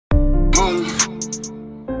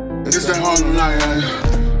It's that Harlem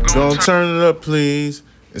life. Gonna turn it up, please.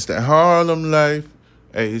 It's that Harlem life.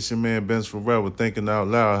 Hey, it's your man Benz Forever thinking out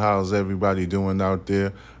loud. How's everybody doing out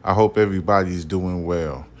there? I hope everybody's doing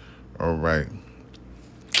well. All right.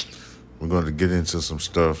 We're going to get into some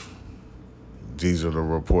stuff. These are the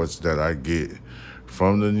reports that I get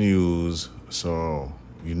from the news. So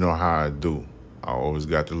you know how I do. I always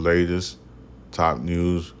got the latest top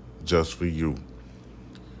news just for you.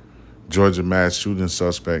 Georgia mass shooting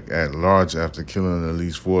suspect at large after killing at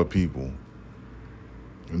least 4 people.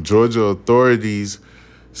 Georgia authorities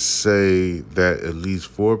say that at least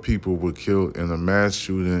 4 people were killed in a mass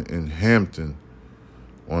shooting in Hampton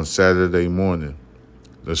on Saturday morning.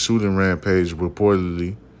 The shooting rampage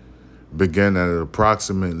reportedly began at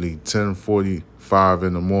approximately 10:45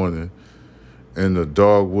 in the morning in the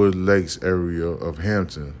Dogwood Lakes area of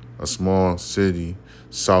Hampton, a small city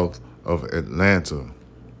south of Atlanta.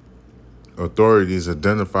 Authorities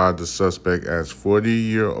identified the suspect as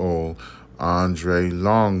 40-year-old Andre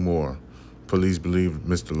Longmore. Police believe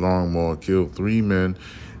Mr. Longmore killed 3 men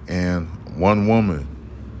and 1 woman.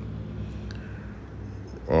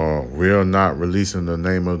 We are not releasing the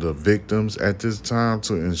name of the victims at this time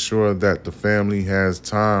to ensure that the family has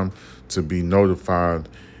time to be notified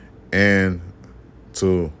and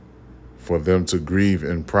for them to grieve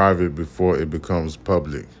in private before it becomes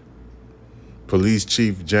public. Police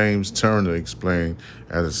Chief James Turner explained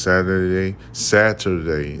at a Saturday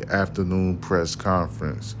afternoon press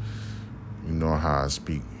conference. You know how I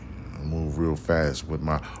speak. I move real fast with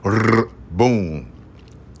my boom.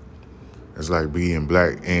 It's like being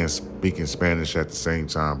black and speaking Spanish at the same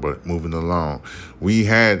time, but moving along. We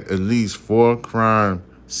had at least 4 crime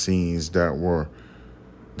scenes that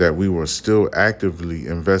we were still actively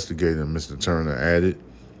investigating, Mr. Turner added.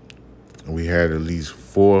 We had at least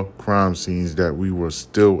 4 crime scenes that we were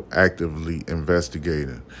still actively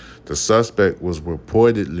investigating. The suspect was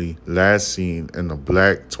reportedly last seen in a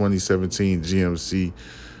black 2017 GMC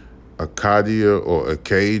Acadia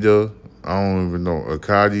SUV. I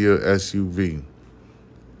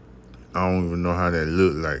don't even know how that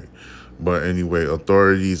looked like. But anyway,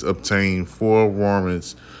 authorities obtained 4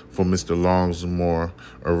 warrants for Mr. Longmore's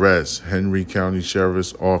arrest. Henry County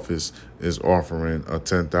Sheriff's Office is offering a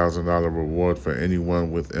 $10,000 reward for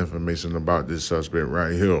anyone with information about this suspect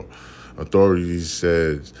right here. Authorities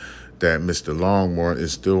said that Mr. Longmore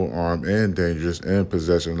is still armed and dangerous in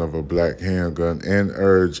possession of a black handgun and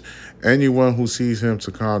urge anyone who sees him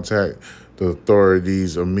to contact the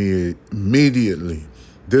authorities immediately.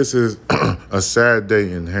 This is a sad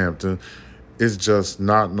day in Hampton. It's just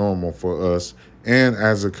not normal for us. And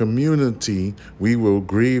as a community, we will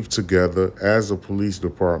grieve together as a police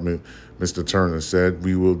department, Mr. Turner said.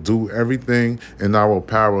 We will do everything in our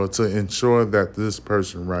power to ensure that this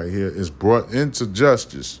person right here is brought into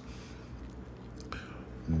justice.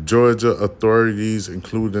 Georgia authorities,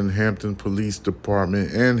 including Hampton Police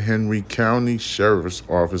Department and Henry County Sheriff's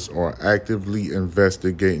Office, are actively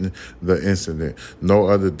investigating the incident. No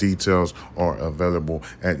other details are available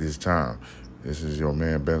at this time. This is your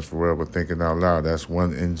man, Benz Forever, thinking out loud. That's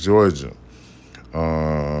one in Georgia.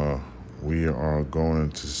 We are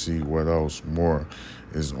going to see what else more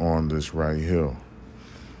is on this right here.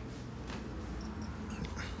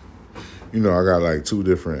 You know, I got like 2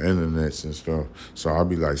 different internets and stuff, so I'll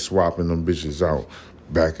be like swapping them bitches out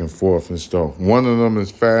back and forth and stuff. One of them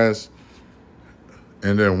is fast,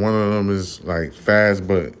 and then one of them is like fast,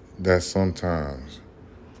 but that's sometimes.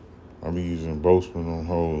 I'll be using both of them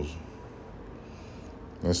hoes.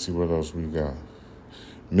 Let's see what else we got.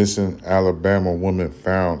 Missing Alabama woman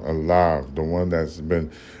found alive. The one that's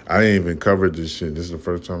been, I didn't even cover this shit. This is the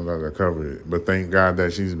first time that I covered it. But thank God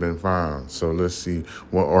that she's been found. So let's see,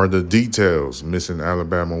 what are the details? Missing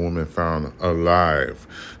Alabama woman found alive.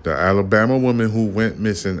 The Alabama woman who went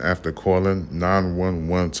missing after calling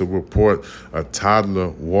 911 to report a toddler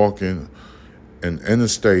walking an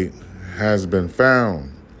interstate has been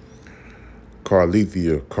found.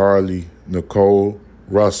 Carly Nicole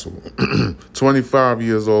Russell, 25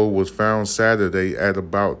 years old, was found Saturday at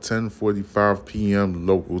about 10:45 p.m.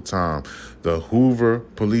 local time. The Hoover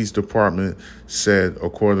Police Department said,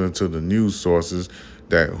 according to the news sources,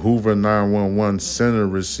 that Hoover 911 Center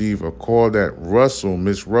received a call that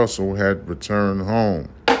Miss Russell, had returned home.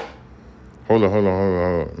 Hold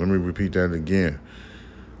on. Let me repeat that again.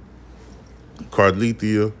 Carly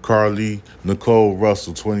Nicole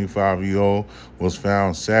Russell, 25-year-old, was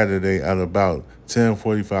found Saturday at about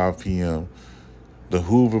 10:45 p.m. The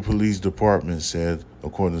Hoover Police Department said,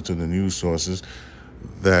 according to the news sources,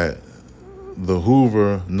 that the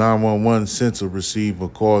Hoover 911 Center received a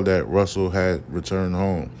call that Russell had returned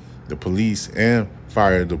home. The police and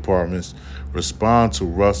fire departments respond to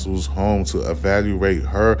Russell's home to evaluate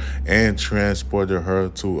her and transported her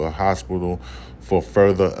to a hospital for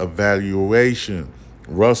further evaluation.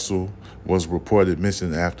 Russell was reported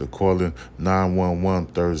missing after calling 911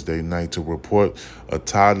 Thursday night to report a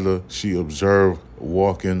toddler she observed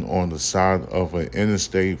walking on the side of an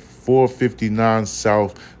Interstate 459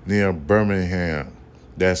 South near Birmingham.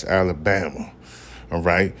 That's Alabama. All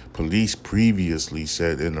right. Police previously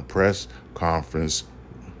said in a press conference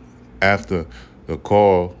after the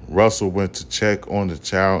call, Russell went to check on the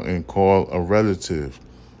child and call a relative.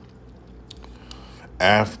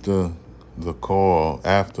 After the call,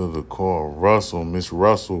 Miss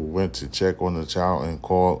Russell went to check on the child and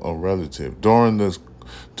call a relative. During the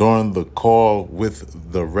call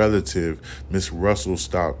with the relative, Miss Russell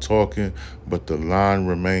stopped talking, but the line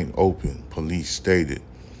remained open, police stated.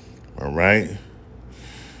 All right.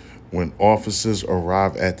 When officers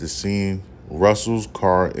arrived at the scene, Russell's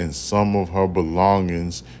car and some of her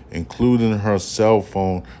belongings, including her cell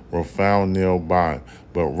phone, were found nearby,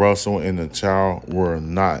 but Russell and the child were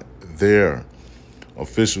not there.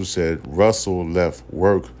 Officials said Russell left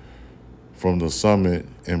work from the summit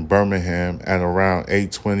in Birmingham at around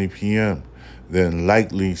 8:20 p.m., then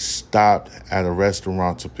likely stopped at a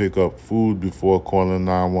restaurant to pick up food before calling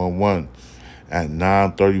 911 at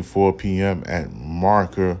 9:34 p.m. at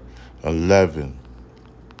marker 11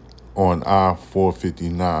 on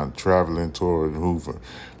I-459 traveling toward Hoover.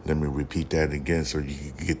 Let me repeat that again so you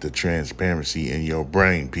can get the transparency in your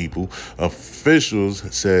brain, people. Officials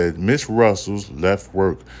said Miss Russell's left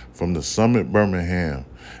work from the Summit, Birmingham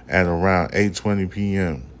at around 8:20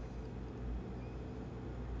 p.m.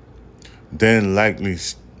 Then likely,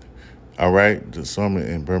 the Summit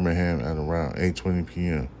in Birmingham at around 8:20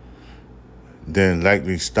 p.m. Then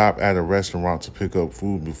likely stop at a restaurant to pick up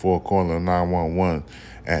food before calling 911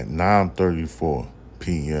 at 9:34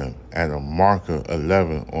 p.m. at a marker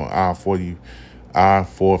 11 on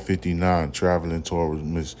I-459 traveling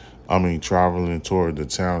toward the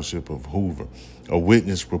township of Hoover. A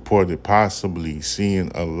witness reported possibly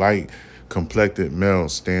seeing a light-complected male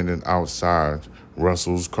standing outside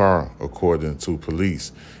Russell's car, according to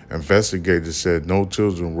police. Investigators said no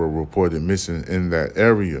children were reported missing in that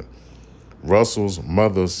area. Russell's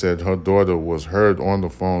mother said her daughter was heard on the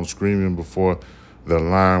phone screaming before the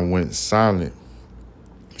line went silent.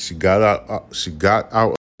 She got out of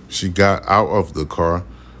the car.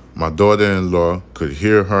 My daughter-in-law could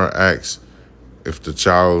hear her ask if the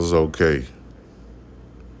child was okay,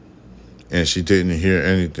 and she didn't hear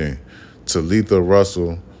anything. Talitha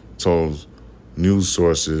Russell told news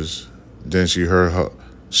sources. Then she heard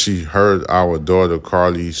our daughter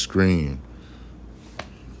Carly scream.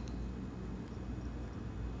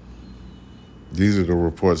 These are the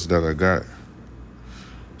reports that I got.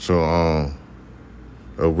 So,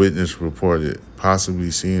 a witness reported possibly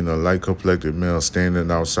seeing a light-complected male standing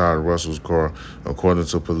outside Russell's car, according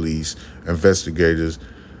to police. Investigators,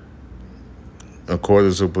 all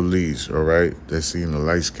right, they seen a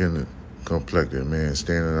light-skinned complected man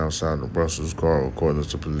standing outside of Russell's car, according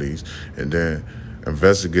to police. And then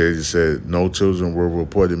investigators said no children were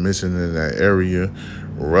reported missing in that area.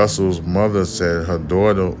 Russell's mother said her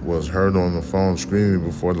daughter was heard on the phone screaming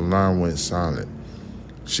before the line went silent.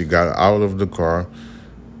 She got out of the car.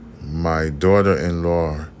 My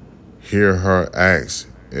daughter-in-law hear her ask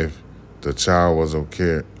if the child was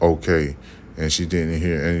okay, and she didn't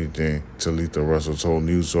hear anything, Talitha Russell told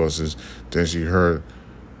news sources. Then she heard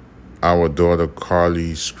our daughter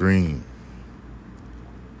Carly scream.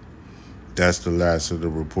 That's the last of the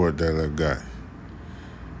report that I got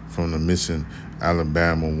from the missing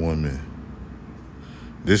Alabama woman.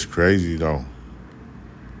 This crazy, though.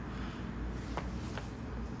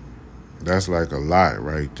 That's like a lot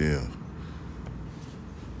right there.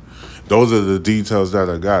 Those are the details that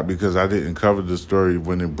I got because I didn't cover the story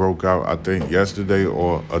when it broke out, I think yesterday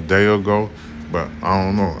or a day ago. But I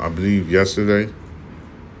don't know. I believe yesterday.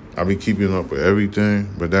 I be keeping up with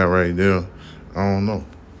everything. But that right there, I don't know.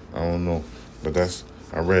 But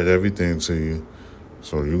I read everything to you.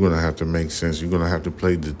 So you're going to have to make sense. You're going to have to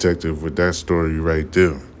play detective with that story right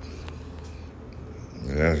there.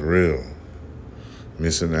 And that's real.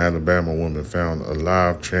 Missing Alabama woman found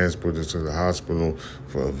alive, transported to the hospital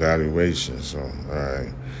for evaluation. So, all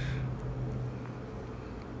right.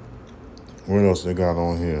 What else they got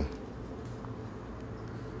on here?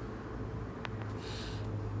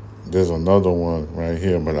 There's another one right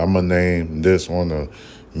here, but I'm going to name this on the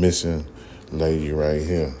missing lady right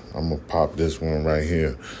here. I'm going to pop this one right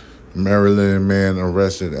here. Maryland man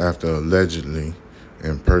arrested after allegedly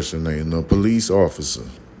impersonating a police officer.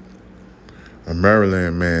 A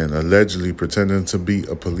Maryland man allegedly pretending to be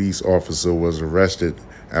a police officer was arrested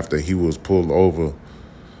after he was pulled over.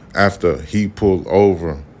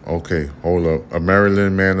 Okay, hold up. A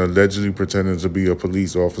Maryland man allegedly pretending to be a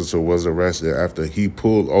police officer was arrested after he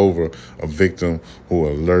pulled over a victim who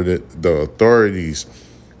alerted the authorities.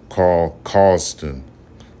 Carl Colston,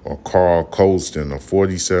 a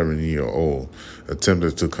 47-year-old,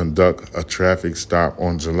 attempted to conduct a traffic stop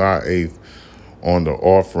on July 8th on the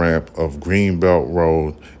off-ramp of Greenbelt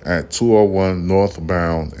Road at 201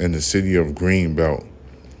 northbound in the city of Greenbelt.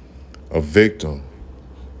 A victim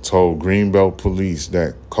told Greenbelt police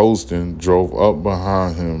that Colston drove up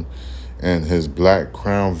behind him and his black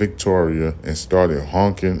Crown Victoria and started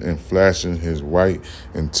honking and flashing his white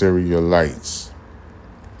interior lights.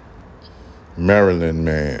 Maryland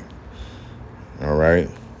man. All right.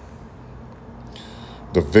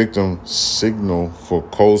 The victim signaled for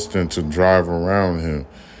Colston to drive around him,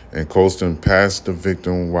 and Colston passed the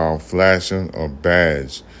victim while flashing a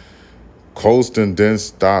badge. Colston then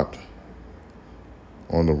stopped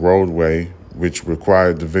on the roadway, which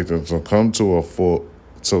required the victim to come to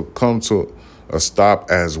a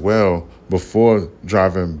stop as well before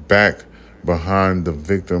driving back behind the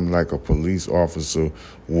victim like a police officer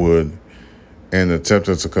would and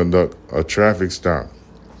attempting to conduct a traffic stop.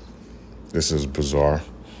 This is bizarre.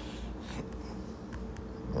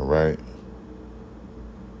 All right.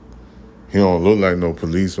 He don't look like no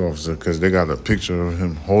police officer because they got a picture of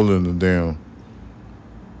him holding the damn.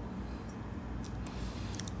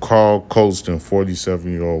 Carl Colston,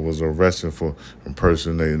 47-year-old, was arrested for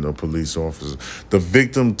impersonating a police officer. The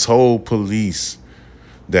victim told police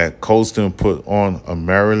that Colston put on a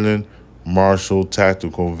Maryland Marshall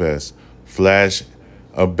tactical vest, flashed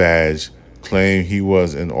a badge, claimed he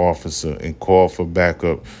was an officer, and called for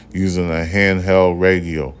backup using a handheld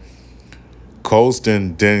radio.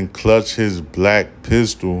 Colston then clutched his black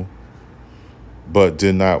pistol, but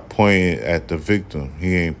did not point it at the victim.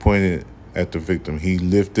 He ain't pointed at the victim. He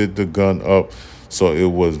lifted the gun up so it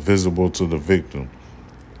was visible to the victim.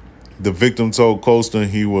 The victim told Colston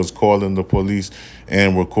he was calling the police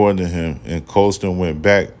and recording him, and Colston went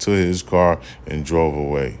back to his car and drove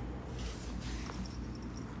away.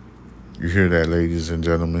 You hear that, ladies and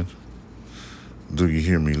gentlemen? Do you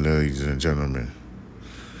hear me, ladies and gentlemen?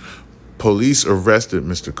 Police arrested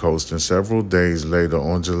Mr. Colston several days later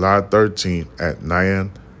on July 13th at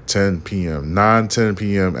 9:10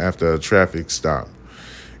 p.m. after a traffic stop.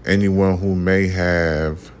 Anyone who may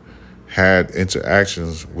have had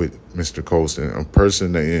interactions with Mr. Colston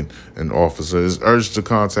impersonating an officer is urged to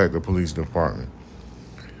contact the police department.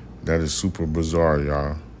 That is super bizarre,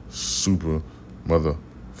 y'all. Super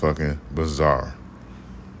motherfucking bizarre.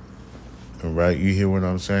 All right, you hear what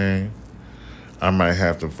I'm saying? I might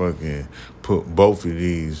have to fucking put both of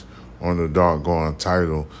these on the doggone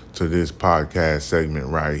title to this podcast segment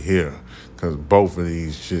right here. Because both of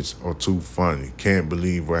these shits are too funny. Can't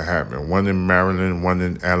believe what happened. One in Maryland, one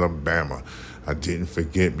in Alabama. I didn't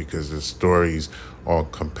forget because the stories are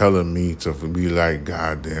compelling me to be like,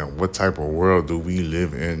 goddamn, what type of world do we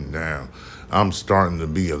live in now? I'm starting to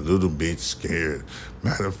be a little bit scared.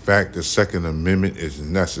 Matter of fact, the Second Amendment is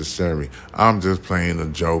necessary. I'm just playing a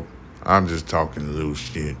joke. I'm just talking a little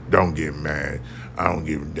shit. Don't get mad. I don't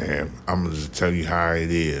give a damn. I'm going to just tell you how it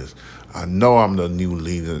is. I know I'm the new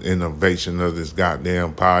leader innovation of this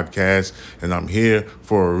goddamn podcast, and I'm here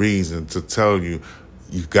for a reason to tell you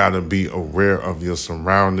got to be aware of your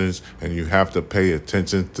surroundings, and you have to pay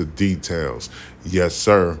attention to details. Yes,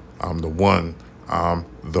 sir. I'm the one. I'm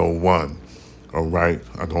the one. All right?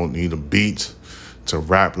 I don't need a beat to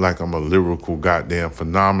rap like I'm a lyrical goddamn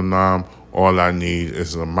phenomenon. All I need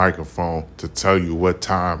is a microphone to tell you what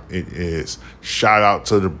time it is. Shout out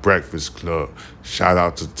to the Breakfast Club. Shout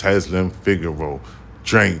out to Tesla and Figaro,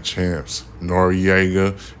 Drink Champs,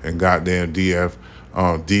 Noriega, and goddamn DJ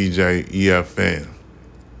EFN.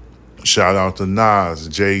 Shout out to Nas,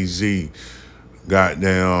 Jay-Z,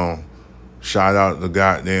 goddamn. Shout out to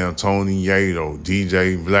goddamn Tony Yato,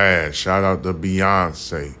 DJ Vlad. Shout out to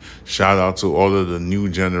Beyonce. Shout out to all of the new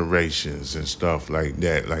generations and stuff like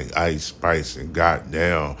that, like Ice Spice and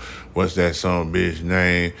goddamn, what's that some bitch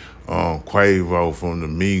name? Quavo from the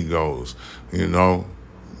Migos. You know,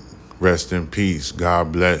 rest in peace.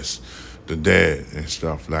 God bless the dead and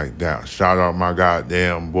stuff like that. Shout out my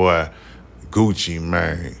goddamn boy Gucci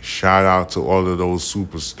Mane. Shout out to all of those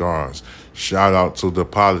superstars. Shout out to the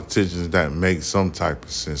politicians that make some type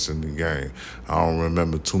of sense in the game. I don't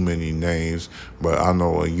remember too many names, but I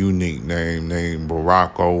know a unique name named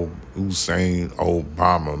Barack Hussein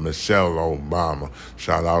Obama, Michelle Obama.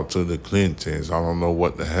 Shout out to the Clintons. I don't know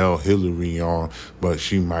what the hell Hillary on, but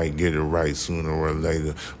she might get it right sooner or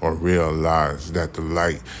later or realize that the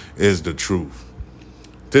light is the truth.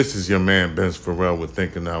 This is your man, Benz Pharrell, with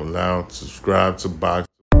Thinking Out Loud. Subscribe to Box.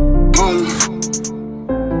 Harlem,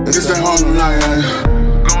 it's that Harlem night.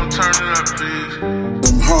 Gon' turn it up, please.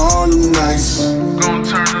 Them Harlem nights. Gon'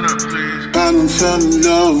 turn it up, please. I done fell in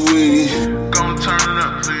love with Gon' turn it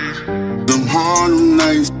up, please. them Harlem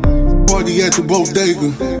nights. Party at the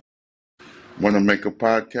bodega. Want to make a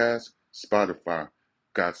podcast? Spotify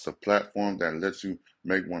got a platform that lets you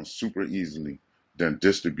make one super easily, then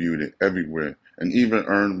distribute it everywhere, and even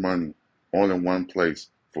earn money all in one place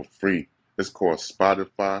for free. It's called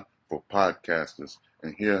Spotify for Podcasters,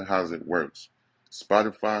 and here how it works.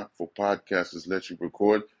 Spotify for Podcasters lets you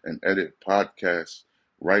record and edit podcasts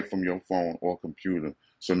right from your phone or computer.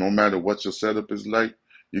 So no matter what your setup is like,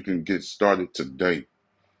 you can get started today.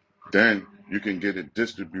 Then you can get it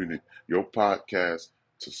distributed, your podcast,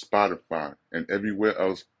 to Spotify and everywhere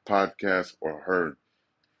else podcasts are heard.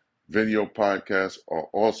 Video podcasts are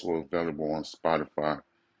also available on Spotify.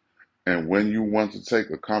 And when you want to take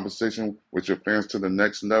a conversation with your fans to the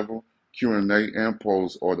next level, Q&A and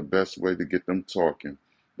polls are the best way to get them talking.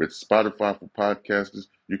 With Spotify for Podcasters,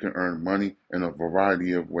 you can earn money in a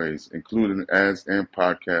variety of ways, including ads and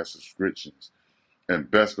podcast subscriptions. And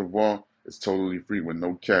best of all, it's totally free with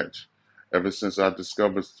no catch. Ever since I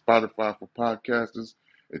discovered Spotify for Podcasters,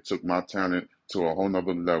 it took my talent to a whole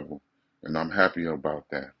nother level, and I'm happy about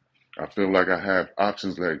that. I feel like I have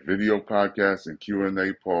options like video podcasts and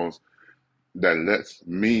Q&A polls that lets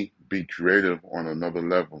me be creative on another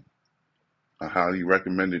level. I highly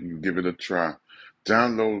recommend it. You give it a try.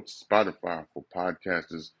 Download Spotify for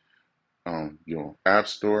Podcasters on your app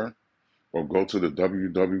store or go to the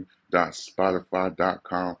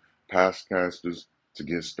www.spotify.com podcasters to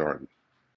get started.